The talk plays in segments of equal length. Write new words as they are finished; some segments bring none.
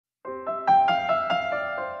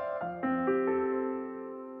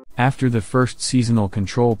After the first seasonal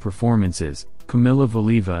control performances, Kamila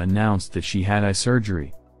Valieva announced that she had eye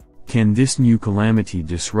surgery. Can this new calamity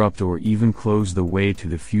disrupt or even close the way to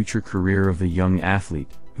the future career of the young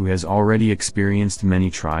athlete, who has already experienced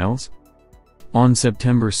many trials? On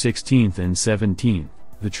September 16 and 17,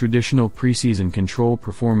 the traditional preseason control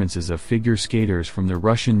performances of figure skaters from the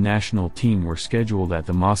Russian national team were scheduled at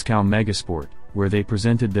the Moscow Megasport, where they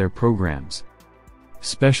presented their programs.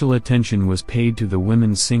 Special attention was paid to the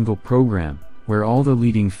women's single program, where all the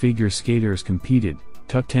leading figure skaters competed: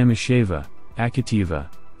 Tuktamisheva, Akateva,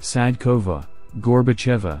 Sadkova,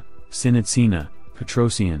 Gorbacheva, Sinitsina,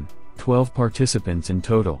 Petrosian, 12 participants in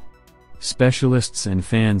total. Specialists and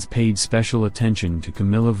fans paid special attention to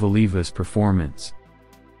Kamila Valieva's performance.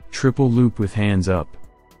 Triple loop with hands up.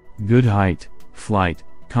 Good height, flight,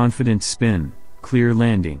 confident spin, clear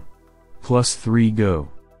landing. +3 go.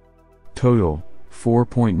 Total,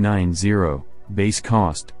 4.90, base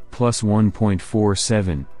cost,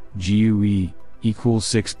 +1.47, GUE, equals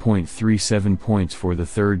 6.37 points for the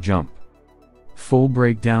third jump. Full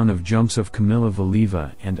breakdown of jumps of Kamila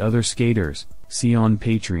Valieva and other skaters, see on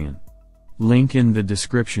Patreon. Link in the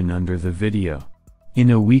description under the video.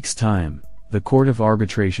 In a week's time, the Court of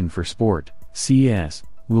Arbitration for Sport, CS,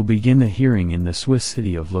 will begin a hearing in the Swiss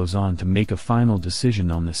city of Lausanne to make a final decision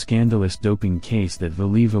on the scandalous doping case that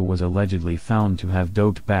Valieva was allegedly found to have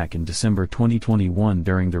doped back in December 2021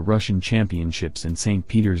 during the Russian Championships in St.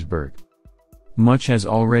 Petersburg. Much has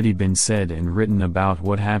already been said and written about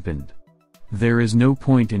what happened. There is no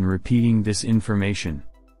point in repeating this information.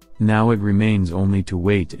 Now it remains only to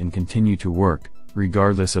wait and continue to work,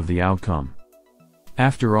 regardless of the outcome.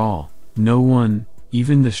 After all, no one,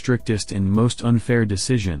 even the strictest and most unfair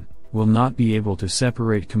decision, will not be able to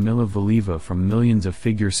separate Kamila Valieva from millions of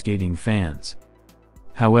figure skating fans.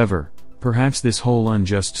 However, perhaps this whole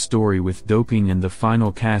unjust story with doping and the final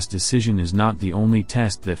CAS decision is not the only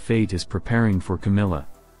test that fate is preparing for Kamila.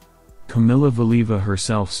 Kamila Valieva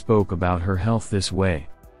herself spoke about her health this way.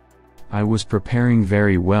 "I was preparing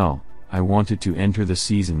very well. I wanted to enter the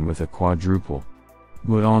season with a quadruple.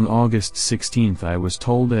 But on August 16 I was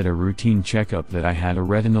told at a routine checkup that I had a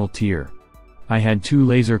retinal tear. I had 2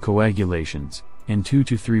 laser coagulations, and 2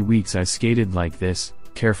 to 3 weeks I skated like this,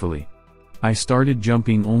 carefully. I started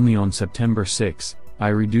jumping only on September 6, I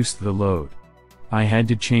reduced the load. I had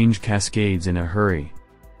to change cascades in a hurry.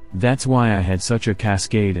 That's why I had such a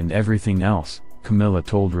cascade and everything else," Kamila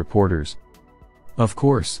told reporters. Of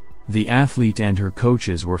course, the athlete and her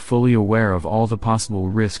coaches were fully aware of all the possible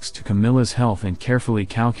risks to Kamila's health and carefully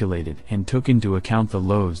calculated and took into account the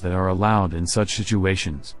loads that are allowed in such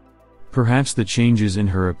situations. Perhaps the changes in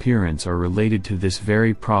her appearance are related to this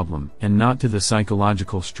very problem and not to the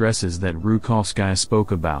psychological stresses that Rukalskaya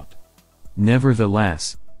spoke about.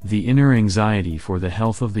 Nevertheless, the inner anxiety for the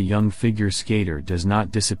health of the young figure skater does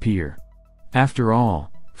not disappear. After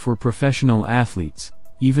all, for professional athletes,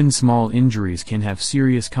 even small injuries can have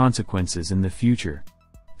serious consequences in the future.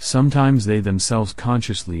 Sometimes they themselves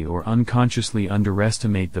consciously or unconsciously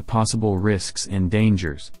underestimate the possible risks and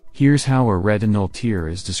dangers. Here's how a retinal tear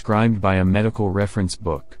is described by a medical reference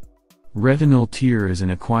book. Retinal tear is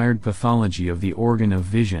an acquired pathology of the organ of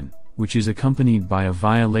vision, which is accompanied by a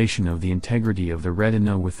violation of the integrity of the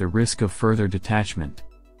retina with the risk of further detachment.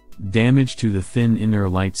 Damage to the thin inner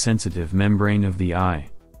light-sensitive membrane of the eye.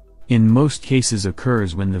 In most cases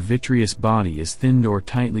occurs when the vitreous body is thinned or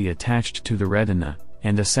tightly attached to the retina,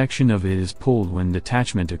 and a section of it is pulled when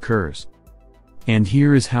detachment occurs. And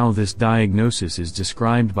here is how this diagnosis is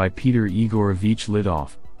described by Peter Igorovich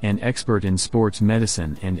Lidov, an expert in sports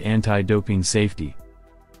medicine and anti-doping safety.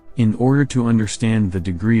 In order to understand the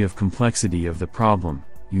degree of complexity of the problem,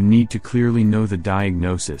 you need to clearly know the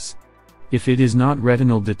diagnosis. If it is not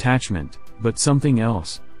retinal detachment, but something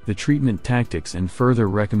else, the treatment tactics and further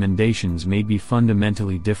recommendations may be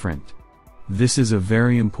fundamentally different. This is a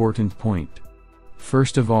very important point.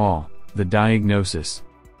 First of all, the diagnosis.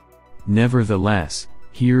 Nevertheless,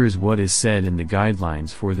 here is what is said in the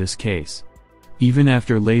guidelines for this case. Even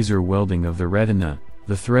after laser welding of the retina,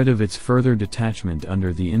 the threat of its further detachment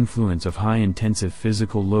under the influence of high-intensive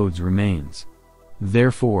physical loads remains.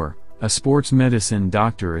 Therefore, a sports medicine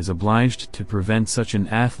doctor is obliged to prevent such an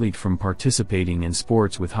athlete from participating in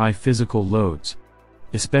sports with high physical loads,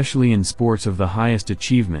 especially in sports of the highest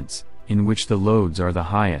achievements, in which the loads are the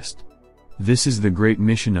highest. This is the great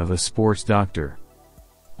mission of a sports doctor.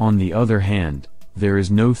 On the other hand, there is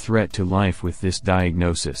no threat to life with this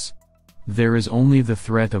diagnosis. There is only the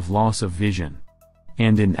threat of loss of vision.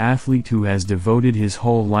 And an athlete who has devoted his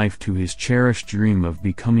whole life to his cherished dream of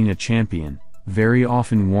becoming a champion, very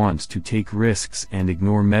often wants to take risks and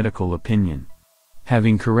ignore medical opinion.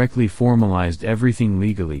 Having correctly formalized everything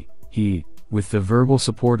legally, he, with the verbal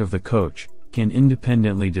support of the coach, can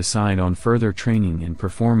independently decide on further training and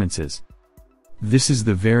performances. This is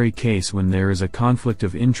the very case when there is a conflict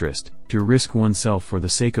of interest, to risk oneself for the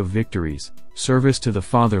sake of victories, service to the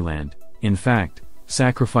fatherland, in fact,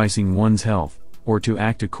 sacrificing one's health, or to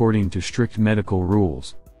act according to strict medical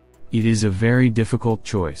rules. It is a very difficult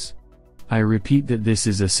choice. I repeat that this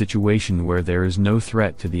is a situation where there is no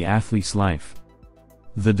threat to the athlete's life.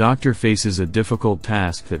 The doctor faces a difficult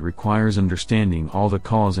task that requires understanding all the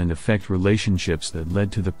cause and effect relationships that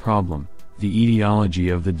led to the problem, the etiology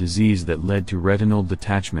of the disease that led to retinal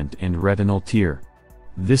detachment and retinal tear.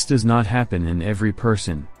 This does not happen in every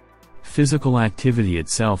person. Physical activity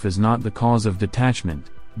itself is not the cause of detachment,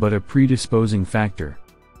 but a predisposing factor.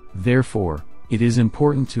 Therefore, it is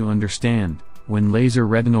important to understand, when laser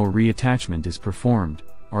retinal reattachment is performed,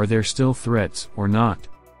 are there still threats or not?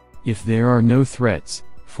 If there are no threats,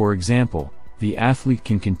 for example, the athlete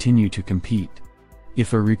can continue to compete.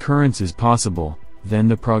 If a recurrence is possible, then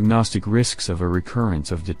the prognostic risks of a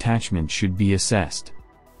recurrence of detachment should be assessed.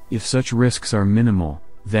 If such risks are minimal,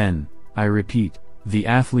 then, I repeat, the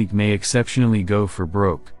athlete may exceptionally go for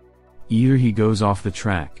broke. Either he goes off the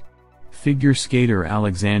track. Figure skater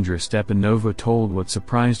Alexandra Stepanova told what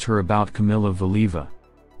surprised her about Kamila Valieva.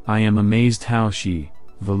 "I am amazed how she,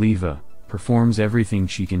 Valieva, performs everything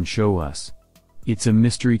she can show us. It's a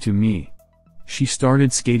mystery to me. She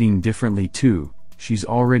started skating differently too, she's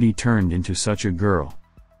already turned into such a girl.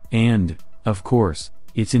 And, of course,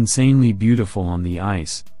 it's insanely beautiful on the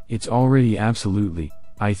ice, it's already absolutely,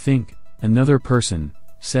 I think, another person,"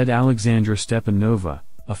 said Alexandra Stepanova,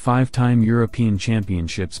 a 5-time European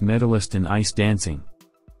Championships medalist in ice dancing.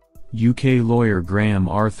 UK lawyer Graham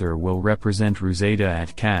Arthur will represent Ruzeta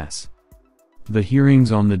at CAS. The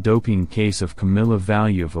hearings on the doping case of Kamila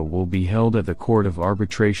Valieva will be held at the Court of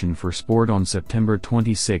Arbitration for Sport on September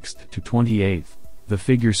 26 to 28. The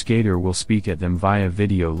figure skater will speak at them via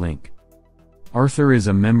video link. Arthur is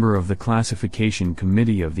a member of the Classification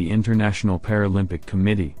Committee of the International Paralympic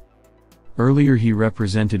Committee. Earlier he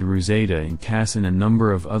represented Ruzeta in CAS in a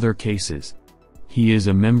number of other cases. He is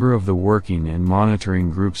a member of the working and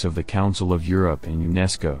monitoring groups of the Council of Europe and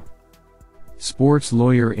UNESCO. Sports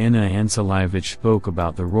lawyer Anna Ansalivich spoke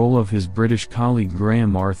about the role of his British colleague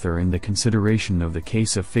Graham Arthur in the consideration of the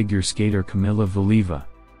case of figure skater Kamila Valieva.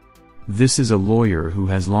 This is a lawyer who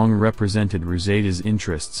has long represented Ruzeta's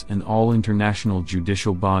interests in all international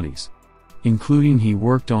judicial bodies. Including he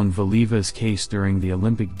worked on Valieva's case during the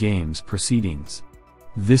Olympic Games proceedings.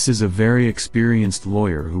 This is a very experienced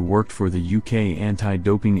lawyer who worked for the UK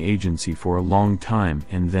anti-doping agency for a long time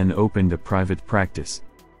and then opened a private practice.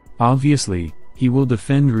 Obviously, he will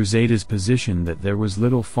defend Ruzeta's position that there was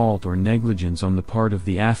little fault or negligence on the part of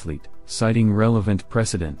the athlete, citing relevant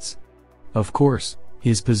precedents. Of course,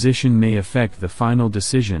 his position may affect the final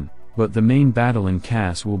decision, but the main battle in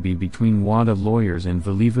CAS will be between WADA lawyers and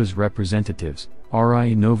Valieva's representatives,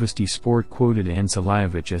 RIA Novosti Sport quoted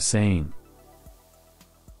Ansalivich as saying.